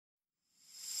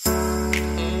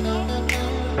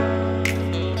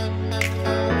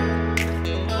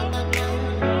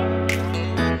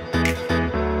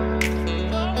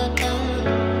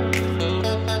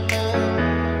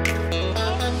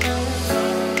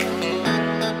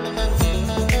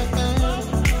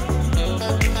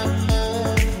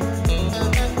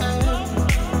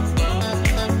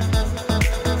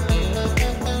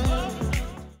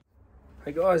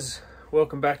guys,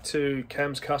 welcome back to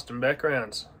Cam's Custom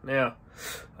Backgrounds. Now,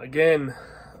 again,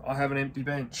 I have an empty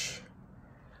bench.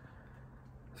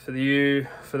 For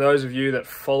those of you that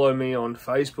follow me on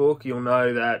Facebook, you'll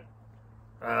know that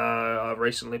I've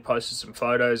recently posted some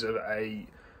photos of a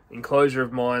enclosure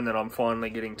of mine that I'm finally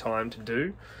getting time to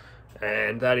do,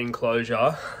 and that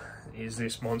enclosure is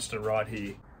this monster right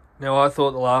here. Now, I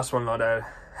thought the last one I'd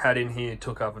had in here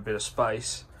took up a bit of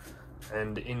space,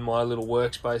 and in my little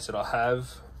workspace that I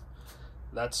have,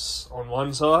 that's on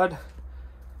one side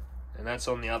and that's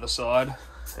on the other side,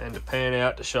 and to pan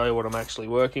out to show you what I'm actually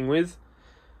working with,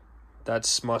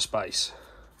 that's my space.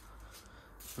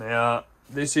 Now,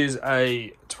 this is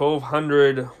a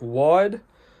 1200 wide,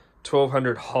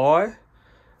 1200 high.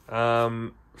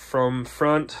 From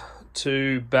front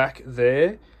to back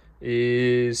there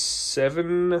is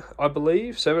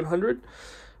 700,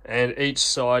 and each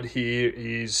side here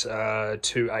is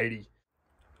 280.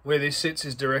 Where this sits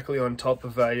is directly on top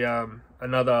of a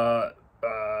another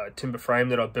timber frame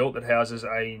that I built that houses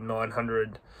a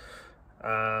 900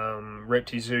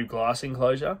 Repti-Zoo glass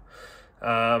enclosure.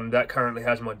 That currently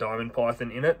has my diamond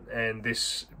python in it, and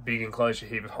this big enclosure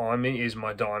here behind me is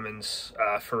my diamond's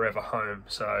forever home.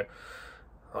 So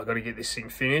I've got to get this thing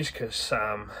finished because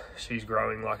she's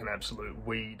growing like an absolute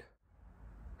weed.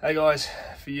 Hey guys,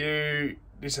 for you,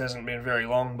 this hasn't been very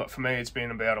long, but for me it's been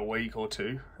about a week or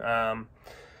two.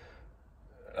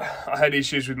 I had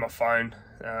issues with my phone.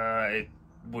 It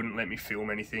wouldn't let me film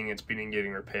anything. It's been in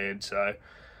getting repaired, so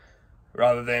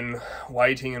rather than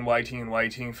waiting and waiting and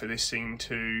waiting for this thing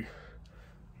to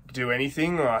do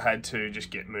anything, I had to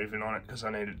just get moving on it because I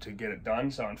needed to get it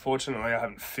done. So unfortunately I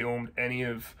haven't filmed any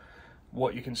of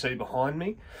what you can see behind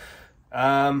me,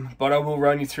 but I will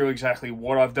run you through exactly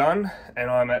what I've done,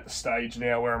 and I'm at the stage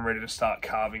now where I'm ready to start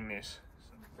carving this.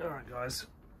 Alright guys,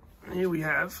 here we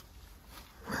have,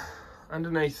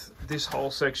 underneath this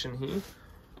whole section here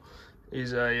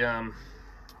is a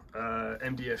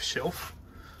MDF shelf,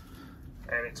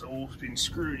 and it's all been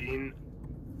screwed in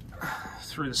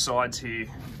through the sides here.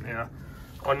 Now,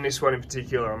 on this one in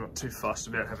particular, I'm not too fussed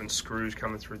about having screws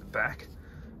coming through the back,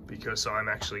 because I'm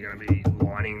actually going to be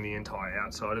lining the entire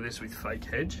outside of this with fake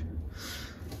hedge.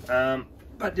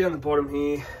 But down the bottom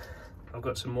here, I've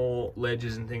got some more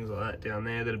ledges and things like that down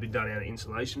there that'll be done out of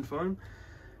insulation foam,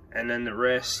 and then the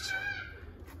rest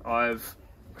I've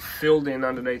filled in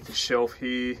underneath the shelf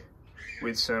here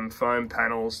with some foam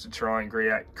panels to try and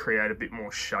create a bit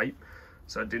more shape,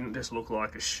 so it didn't just look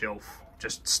like a shelf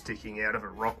just sticking out of a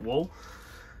rock wall.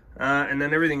 And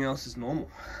then everything else is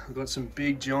normal. I've got some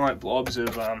big giant blobs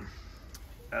of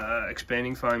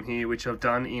expanding foam here, which I've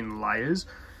done in layers.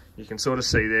 You can sort of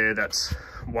see there, that's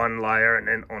one layer, and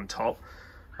then on top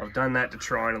I've done that to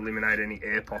try and eliminate any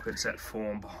air pockets that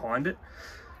form behind it.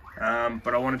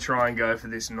 But I want to try and go for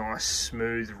this nice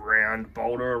smooth round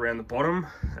boulder around the bottom,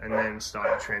 and then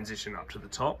start to transition up to the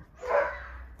top.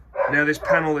 Now, this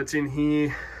panel that's in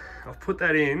here, I've put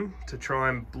that in to try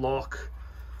and block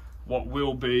what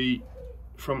will be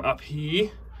from up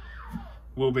here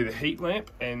will be the heat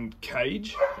lamp and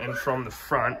cage, and from the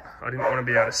front I didn't want to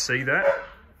be able to see that,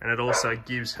 and it also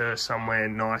gives her somewhere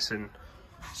nice and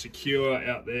secure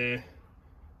out there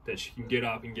that she can get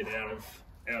up and get out of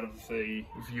the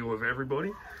view of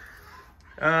everybody.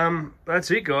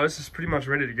 That's it guys, it's pretty much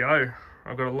ready to go.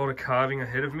 I've got a lot of carving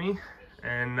ahead of me,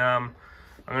 and I'm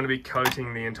going to be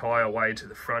coating the entire way to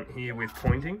the front here with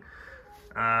pointing.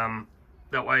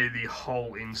 That way the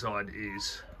whole inside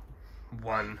is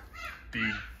one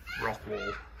big rock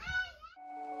wall.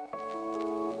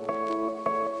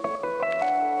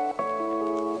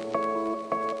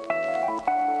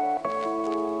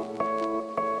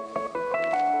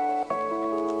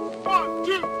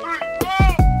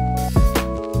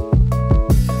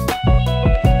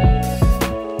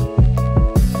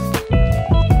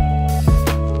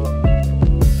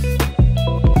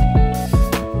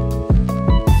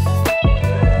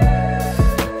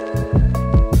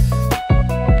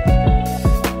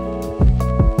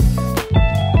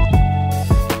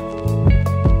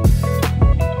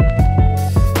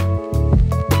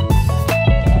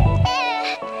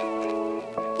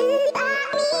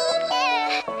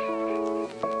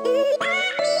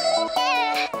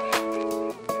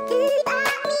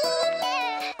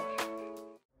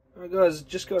 Guys,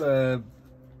 just gotta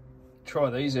try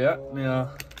these out now.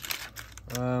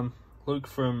 Luke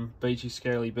from Beachy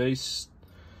Scaly Beasts,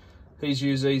 he's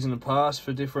used these in the past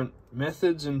for different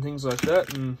methods and things like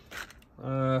that, and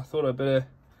I thought I'd better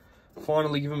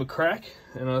finally give them a crack.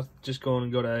 And I've just gone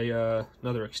and got a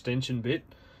another extension bit,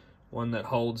 one that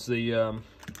holds the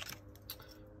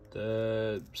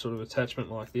the sort of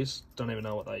attachment like this. Don't even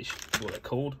know what they're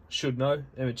called. Should know,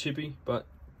 Emma Chippy, but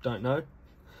don't know.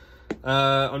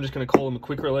 I'm just going to call them a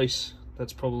quick release.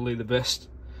 That's probably the best.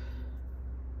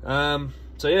 So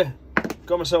yeah,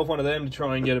 got myself one of them to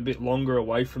try and get a bit longer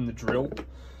away from the drill.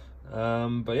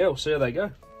 But yeah, we'll see how they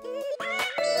go.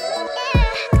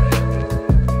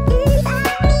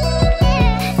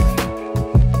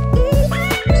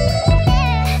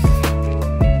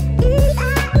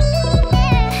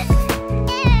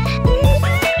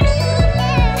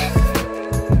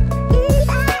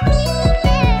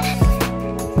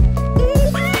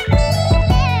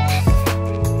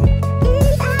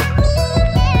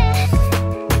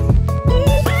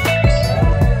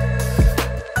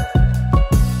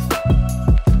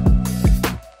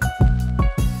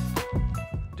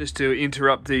 Just to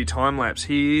interrupt the time lapse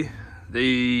here,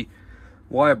 the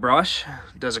wire brush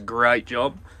does a great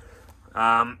job,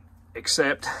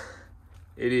 except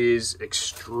it is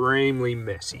extremely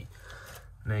messy.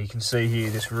 Now you can see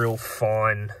here this real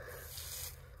fine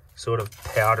sort of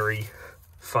powdery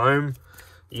foam.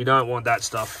 You don't want that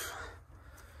stuff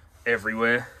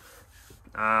everywhere.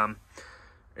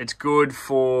 It's good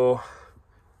for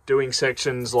doing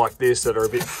sections like this that are a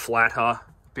bit flatter,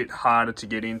 bit harder to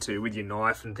get into with your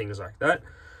knife and things like that.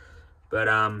 But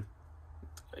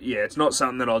yeah, it's not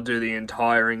something that I'll do the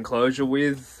entire enclosure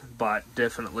with, but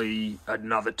definitely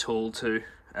another tool to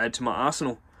add to my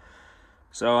arsenal.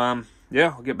 So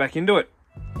yeah, I'll get back into it.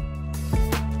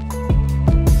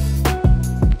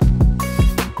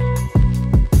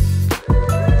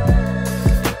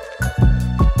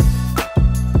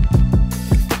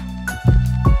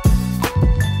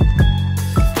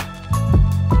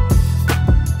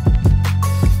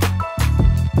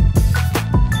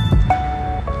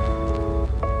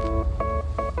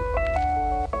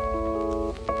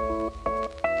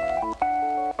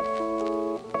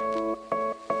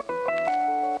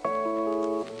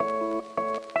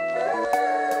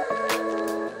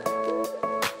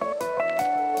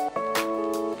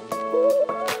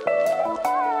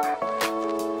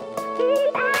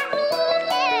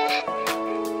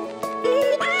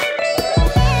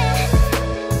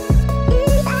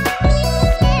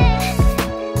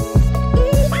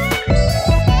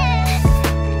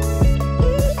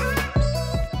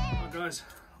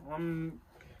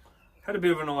 Had a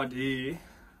bit of an idea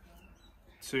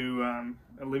to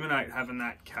eliminate having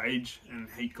that cage and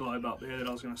heat globe up there that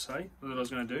I was going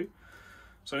to do.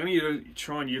 So I'm going to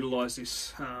try and utilise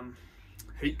this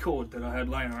heat cord that I had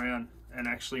laying around and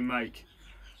actually make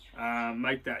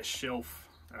that shelf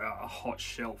a hot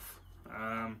shelf.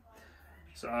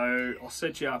 So I'll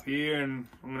set you up here, and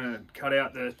I'm going to cut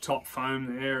out the top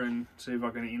foam there and see if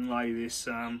I can inlay this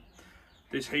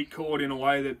this heat cord in a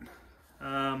way that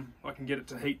I can get it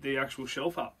to heat the actual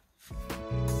shelf up.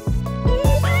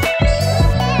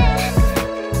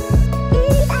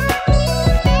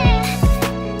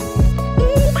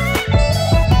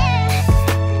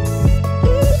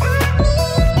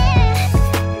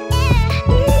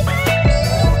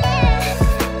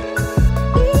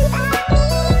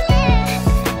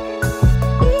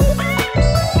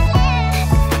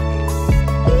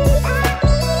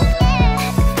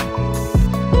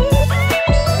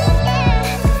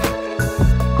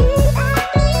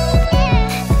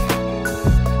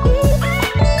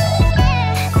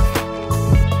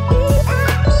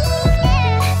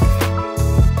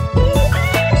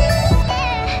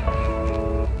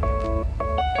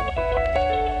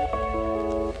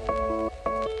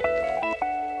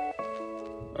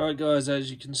 Alright guys, as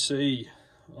you can see,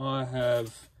 I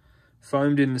have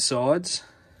foamed in the sides,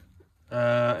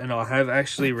 and I have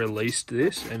actually released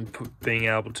this and being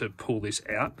able to pull this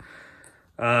out.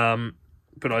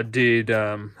 But I did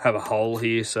have a hole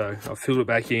here, so I filled it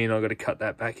back in. I've got to cut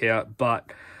that back out.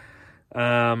 But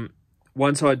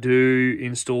once I do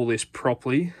install this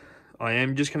properly, I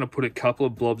am just going to put a couple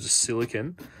of blobs of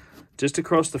silicone just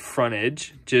across the front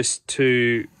edge, just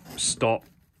to stop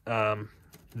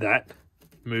that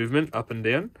movement up and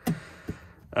down.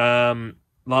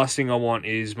 Last thing I want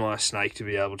is my snake to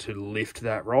be able to lift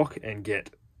that rock and get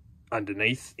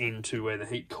underneath into where the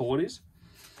heat cord is.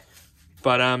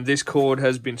 But this cord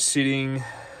has been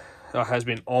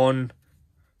on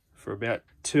for about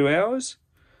 2 hours.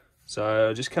 So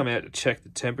I'll just come out to check the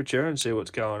temperature and see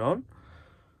what's going on.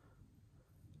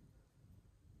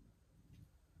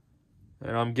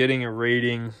 And I'm getting a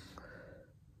reading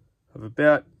of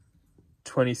about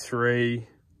 23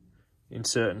 in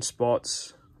certain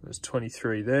spots. There's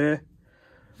 23 there.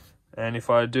 And if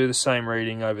I do the same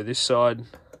reading over this side,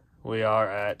 we are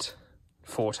at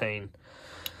 14.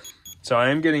 So I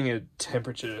am getting a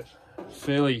temperature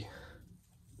fairly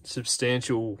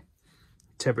substantial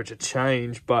temperature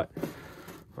change, but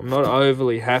I'm not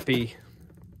overly happy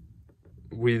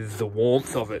with the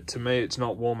warmth of it. To me, it's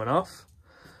not warm enough.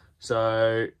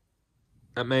 So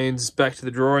that means back to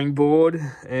the drawing board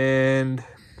and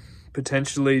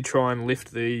potentially try and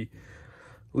lift the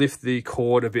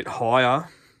cord a bit higher.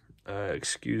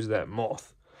 Excuse that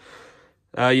moth.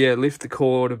 Lift the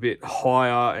cord a bit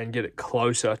higher and get it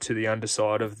closer to the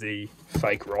underside of the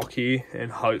fake rock here,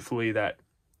 and hopefully that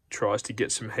tries to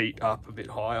get some heat up a bit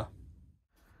higher.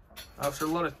 After a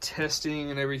lot of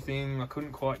testing and everything, I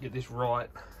couldn't quite get this right.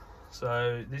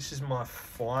 So this is my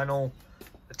final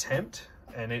attempt,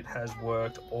 and it has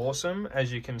worked awesome.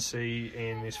 As you can see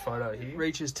in this photo here,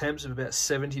 reaches temps of about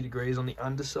 70 degrees on the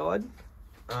underside,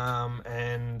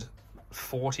 and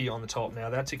 40 on the top. Now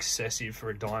that's excessive for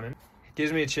a diamond.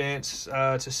 Gives me a chance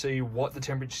to see what the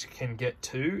temperature can get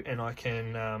to, and I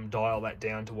can dial that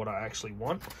down to what I actually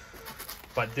want.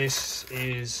 But this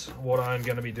is what I'm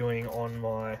going to be doing on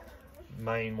my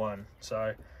main one.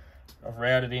 So I've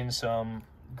routed in some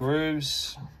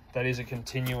grooves. That is a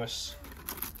continuous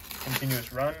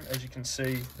run, as you can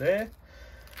see there.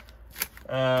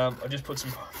 I just put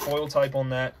some foil tape on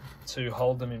that to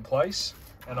hold them in place,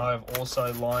 and I've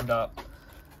also lined up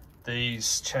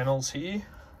these channels here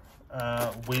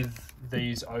with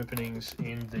these openings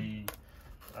in the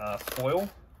foil,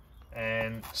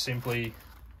 and simply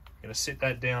going to sit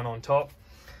that down on top,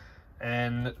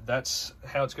 and that's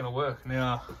how it's going to work.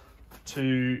 Now,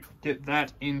 to get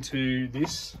that into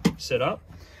this setup,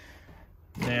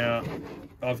 now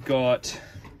I've got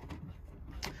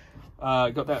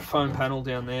that foam panel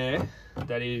down there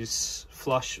that is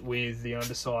flush with the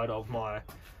underside of my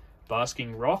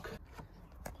basking rock.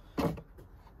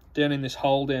 Down in this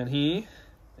hole down here,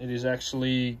 it is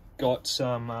actually got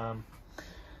some,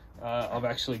 I've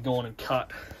actually gone and cut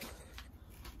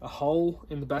a hole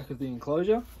in the back of the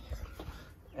enclosure,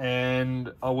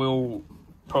 and I will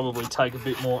probably take a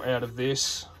bit more out of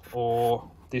this, or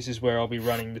this is where I'll be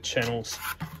running the channels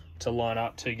to line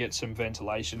up to get some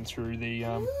ventilation through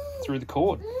the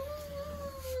cord.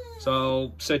 So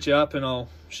I'll set you up and I'll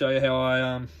show you how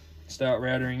I start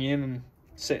routering in and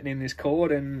setting in this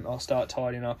cord, and I'll start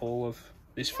tidying up all of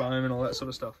this foam and all that sort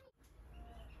of stuff.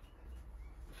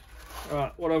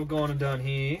 Alright, what I've gone and done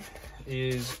here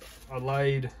is I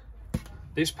laid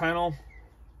this panel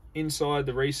inside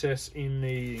the recess in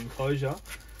the enclosure,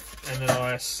 and then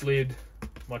I slid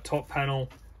my top panel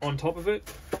on top of it,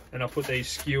 and I put these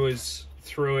skewers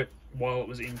through it while it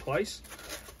was in place.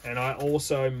 And I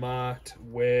also marked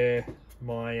where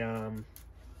my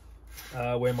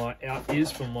out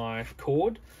is for my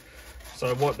cord.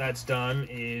 So what that's done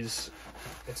is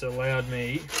it's allowed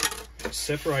me to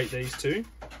separate these two,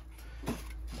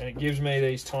 and it gives me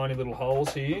these tiny little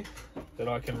holes here that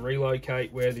I can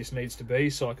relocate where this needs to be,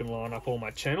 so I can line up all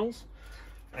my channels.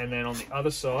 And then on the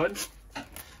other side,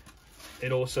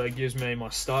 it also gives me my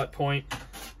start point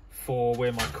for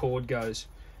where my cord goes.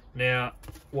 Now,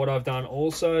 what I've done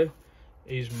also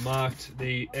is marked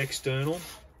the external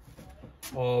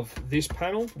of this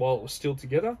panel while it was still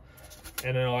together,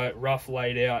 and then I rough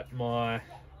laid out my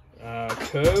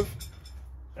curve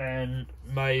and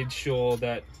made sure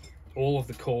that all of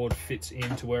the cord fits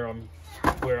into where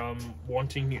I'm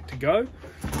wanting it to go.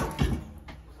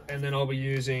 And then I'll be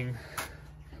using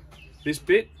this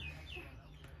bit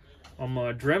on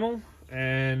my Dremel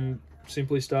and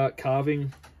simply start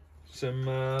carving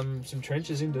some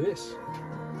trenches into this.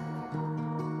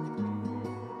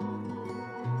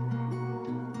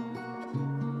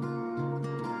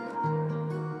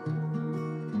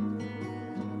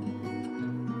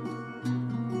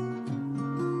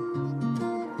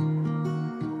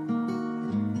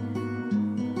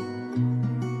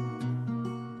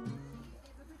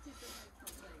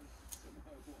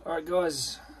 Alright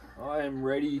guys, I am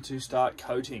ready to start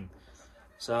coating.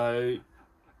 So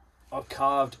I've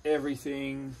carved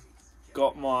everything,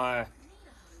 got my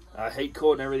heat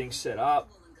cord and everything set up.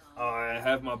 I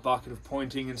have my bucket of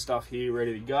pointing and stuff here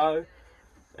ready to go.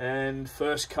 And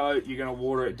first coat, you're going to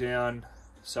water it down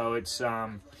so it's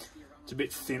a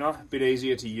bit thinner, a bit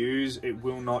easier to use. It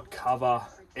will not cover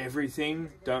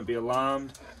everything, don't be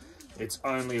alarmed. It's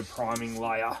only a priming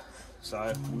layer.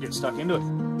 So we'll get stuck into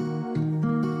it.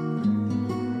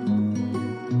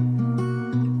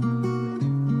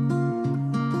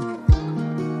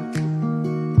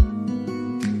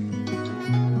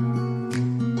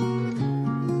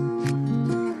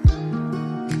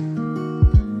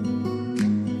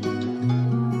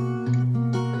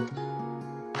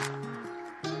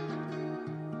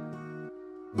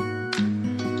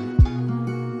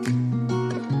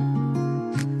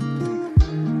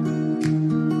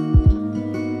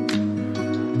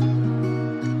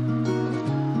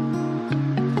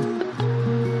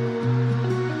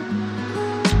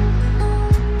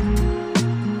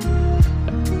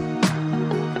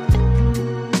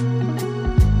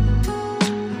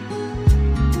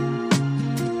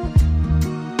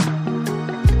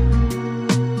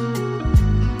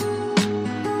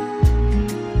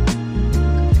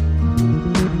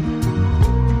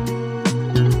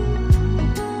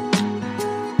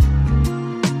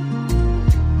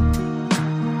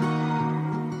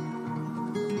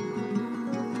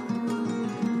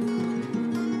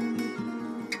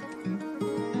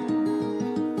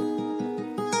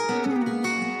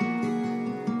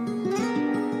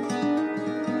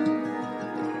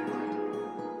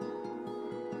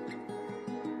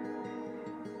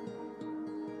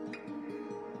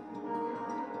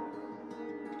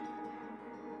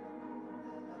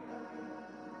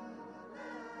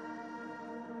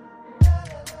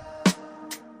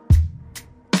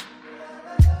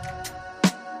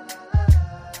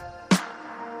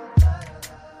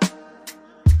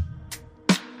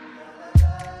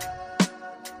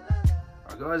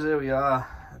 guys, there we are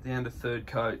at the end of third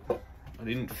coat. I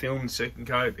didn't film the second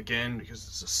coat again because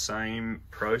it's the same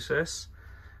process,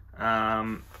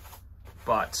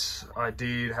 but I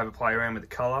did have a play around with the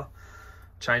colour,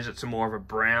 changed it to more of a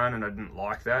brown, and I didn't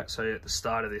like that. So at the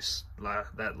start of this,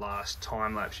 that last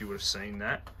time lapse, you would have seen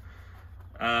that.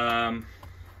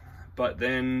 But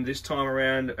then this time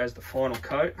around, as the final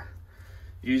coat,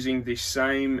 using the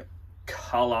same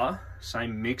colour,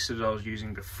 same mix as I was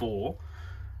using before,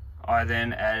 I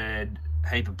then added a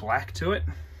heap of black to it,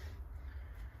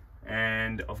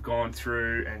 and I've gone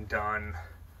through and done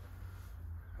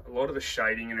a lot of the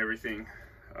shading and everything.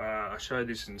 I showed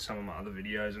this in some of my other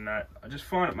videos and that. I just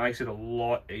find it makes it a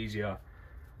lot easier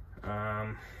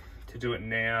to do it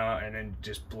now and then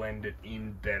just blend it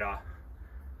in better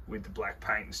with the black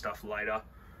paint and stuff later.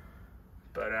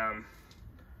 But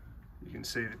you can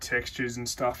see the textures and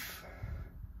stuff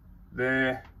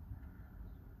there.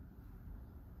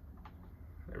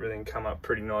 Everything come up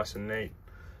pretty nice and neat.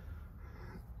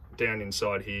 Down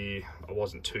inside here, I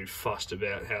wasn't too fussed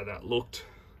about how that looked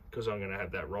because I'm going to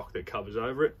have that rock that covers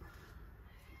over it.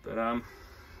 But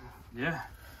yeah,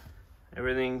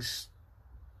 everything's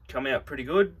come out pretty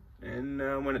good, and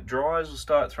when it dries, we'll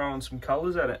start throwing some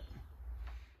colours at it.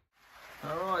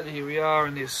 Alright, here we are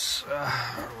in this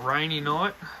rainy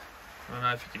night. I don't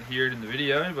know if you can hear it in the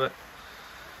video, but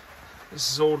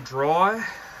this is all dry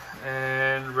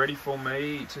and ready for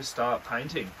me to start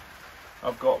painting.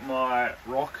 I've got my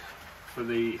rock for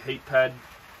the heat pad,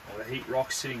 or the heat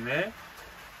rock, sitting there.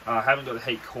 I haven't got the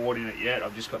heat cord in it yet.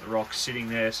 I've just got the rock sitting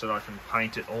there so that I can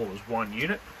paint it all as one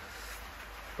unit.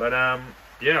 But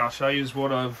yeah, I'll show you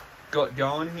what I've got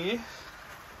going here.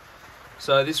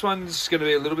 So this one's going to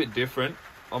be a little bit different.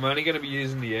 I'm only going to be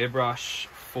using the airbrush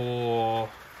for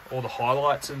all the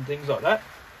highlights and things like that.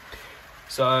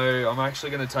 So I'm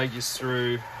actually going to take you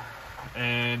through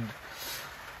and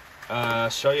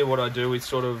show you what I do with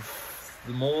sort of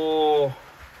the more,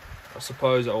 I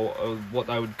suppose, or what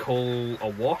they would call a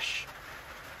wash.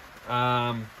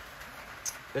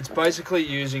 It's basically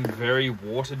using very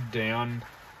watered down,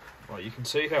 like you can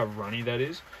see how runny that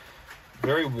is,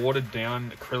 very watered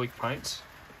down acrylic paints.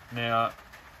 Now,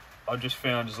 I just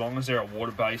found as long as they're a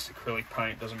water-based acrylic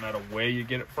paint, doesn't matter where you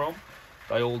get it from,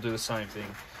 they all do the same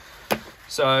thing.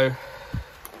 So,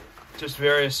 just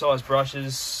various size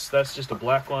brushes. That's just a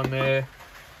black one there.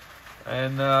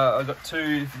 And I've got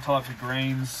two different types of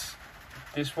greens.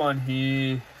 This one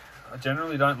here, I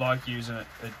generally don't like using it.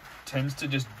 It tends to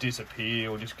just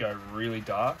disappear or just go really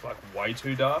dark, like way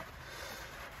too dark.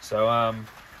 So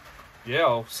yeah,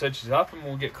 I'll set this up and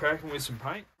we'll get cracking with some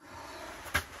paint.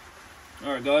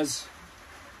 Alright guys,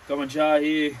 got my jar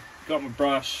here, got my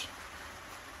brush,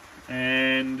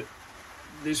 and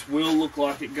this will look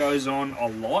like it goes on a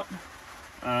lot,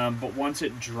 but once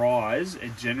it dries,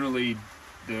 it generally,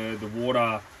 the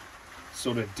water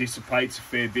sort of dissipates a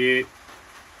fair bit,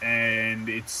 and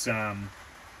it's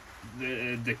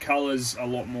the colour's a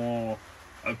lot more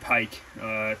opaque,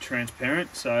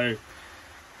 transparent, so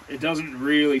it doesn't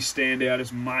really stand out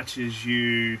as much as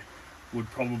you would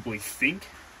probably think.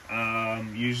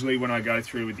 Usually when I go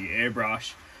through with the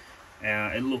airbrush,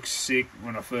 it looks sick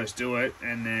when I first do it,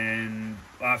 and then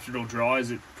after it all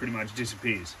dries, it pretty much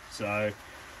disappears. So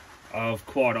I've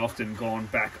quite often gone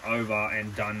back over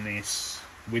and done this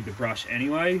with the brush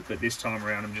anyway, but this time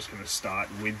around I'm just going to start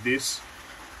with this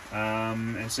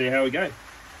and see how we go.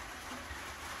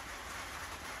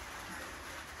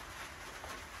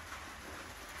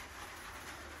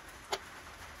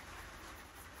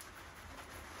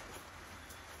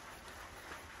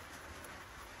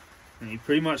 And you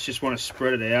pretty much just want to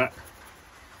spread it out.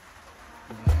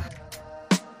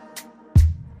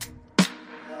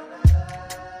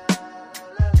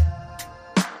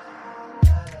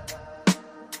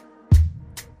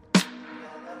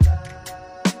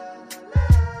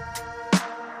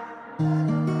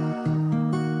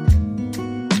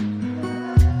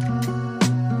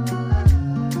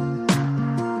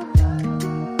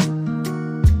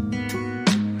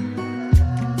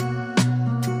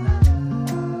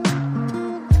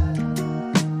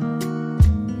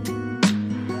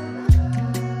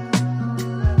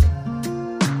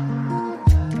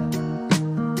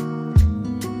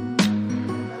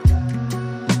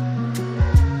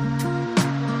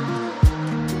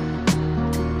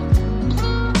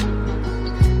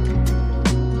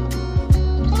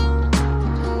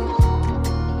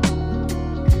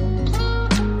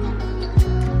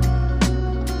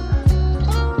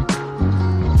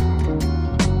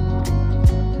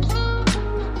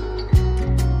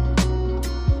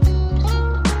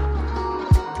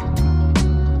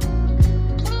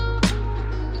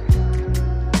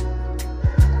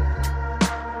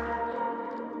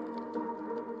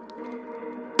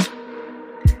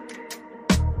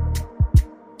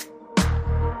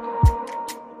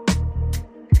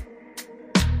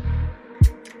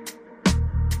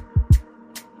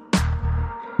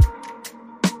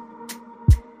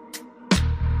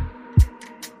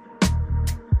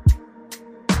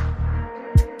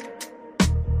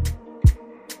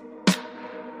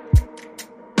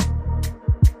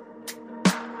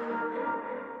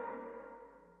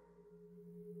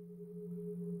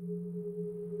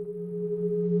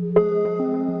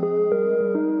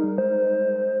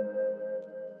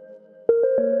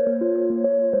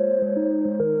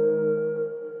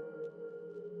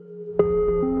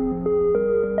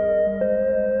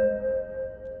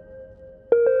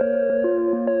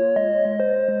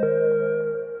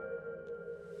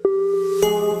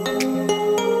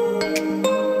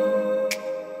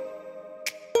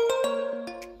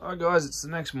 guys, it's the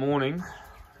next morning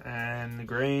and the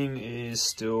green is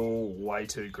still way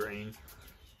too green.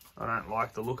 I don't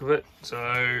like the look of it, so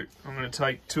I'm going to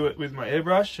take to it with my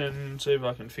airbrush and see if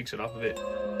I can fix it up a bit.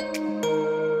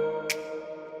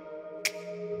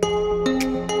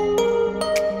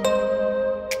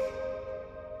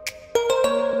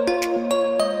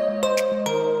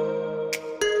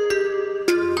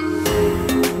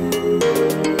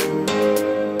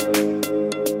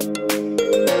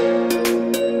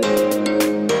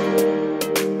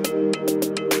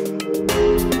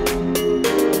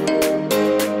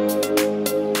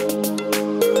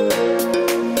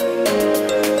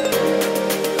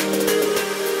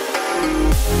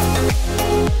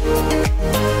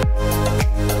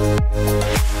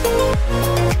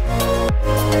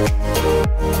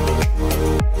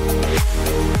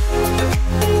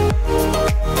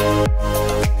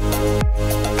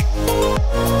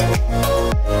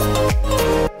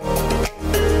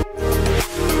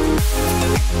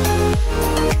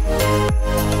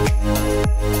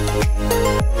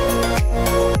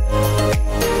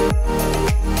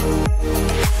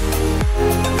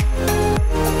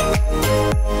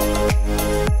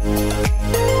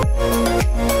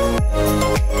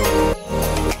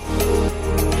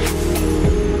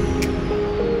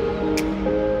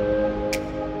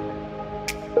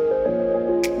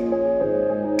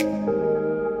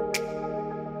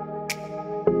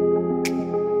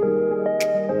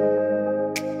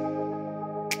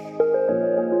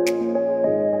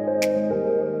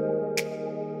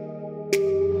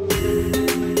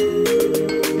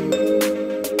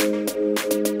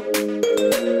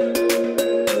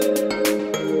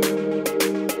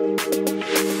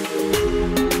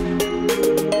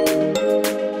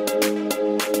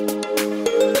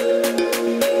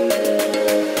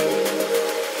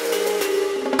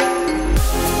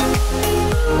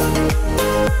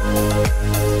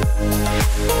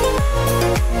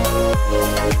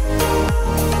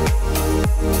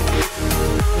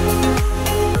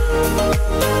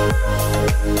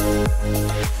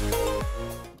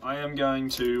 Going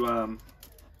to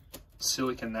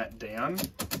silicon that down.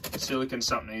 Silicon's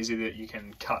something easy that you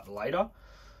can cut later,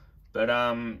 but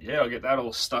yeah, I'll get that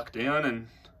all stuck down and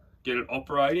get it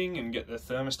operating and get the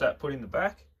thermostat put in the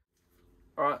back.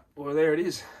 Alright, well there it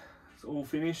is, it's all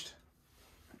finished.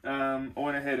 I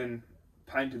went ahead and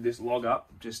painted this log up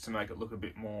just to make it look a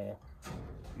bit more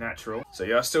natural. So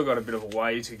yeah, I still got a bit of a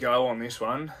way to go on this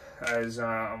one, as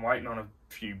I'm waiting on a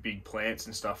few big plants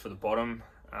and stuff for the bottom.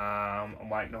 I'm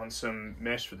waiting on some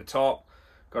mesh for the top.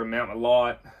 Got to mount my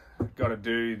light. Got to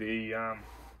do the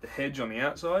hedge on the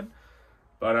outside.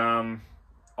 But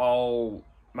I'll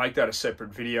make that a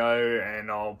separate video, and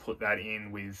I'll put that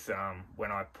in with when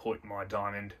I put my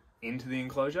diamond into the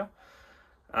enclosure.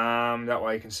 That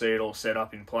way you can see it all set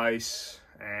up in place,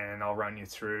 and I'll run you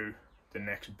through the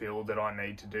next build that I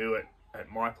need to do at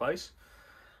my place.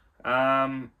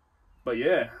 But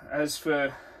yeah, as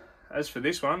for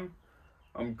this one,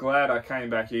 I'm glad I came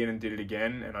back in and did it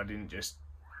again, and I didn't just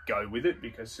go with it,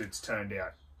 because it's turned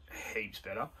out heaps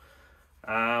better.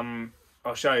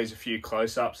 I'll show you a few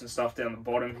close-ups and stuff down the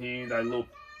bottom here. They look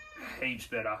heaps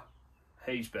better,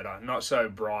 not so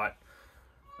bright.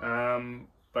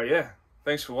 But yeah,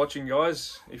 thanks for watching,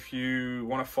 guys. If you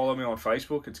want to follow me on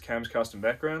Facebook, it's Cam's Custom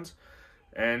Backgrounds,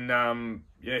 and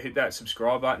yeah, hit that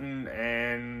subscribe button,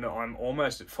 and I'm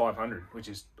almost at 500, which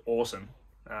is awesome.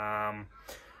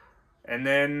 And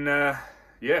then,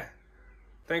 yeah,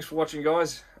 thanks for watching,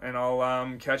 guys, and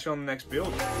I'll catch you on the next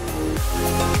build.